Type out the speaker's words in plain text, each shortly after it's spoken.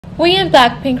We and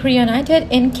Blackpink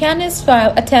reunited in Cannes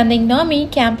while attending Naomi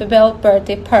Campbell's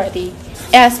birthday party.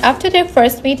 As after their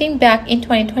first meeting back in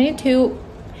 2022,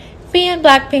 V and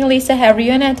Blackpink Lisa have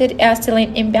reunited as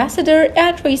Celine ambassador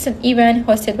at recent event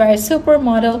hosted by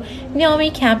supermodel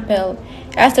Naomi Campbell.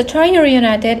 As the trio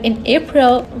reunited in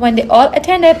April when they all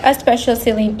attended a special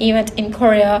Celine event in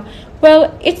Korea,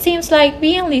 well, it seems like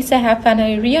V and Lisa have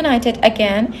finally reunited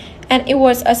again, and it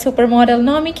was a supermodel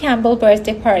Naomi Campbell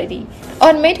birthday party.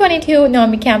 On May 22,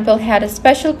 Naomi Campbell had a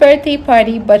special birthday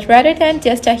party, but rather than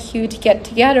just a huge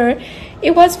get-together,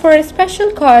 it was for a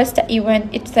special cause. The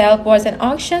event itself was an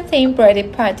auction-themed birthday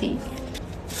party.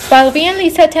 While V and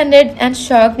Lisa attended and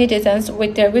shocked netizens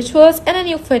with their visuals and a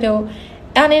new photo,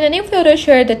 and in a new photo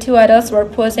shared, the two adults were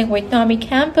posing with Naomi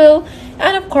Campbell.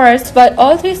 And of course, while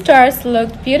all three stars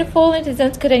looked beautiful,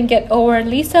 netizens couldn't get over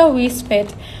Lisa V's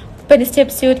fit. But the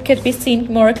swimsuit could be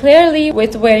seen more clearly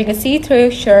with wearing a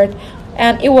see-through shirt,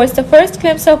 and it was the first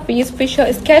glimpse of V's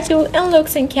official schedule and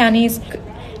looks in Cannes,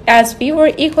 as V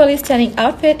wore equally stunning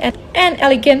outfit and an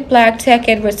elegant black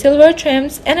jacket with silver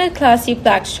trims and a classy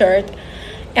black shirt.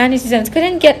 And netizens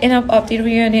couldn't get enough of the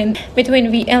reunion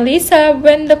between V and Lisa.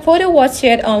 When the photo was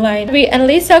shared online, V and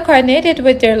Lisa coordinated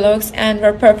with their looks and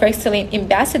were perfect Celine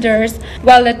ambassadors.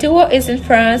 While the duo is in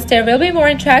France, there will be more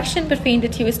interaction between the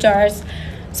two stars.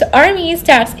 So armies,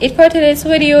 that's it for today's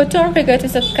video. Don't forget to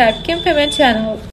subscribe Kim Fimin channel.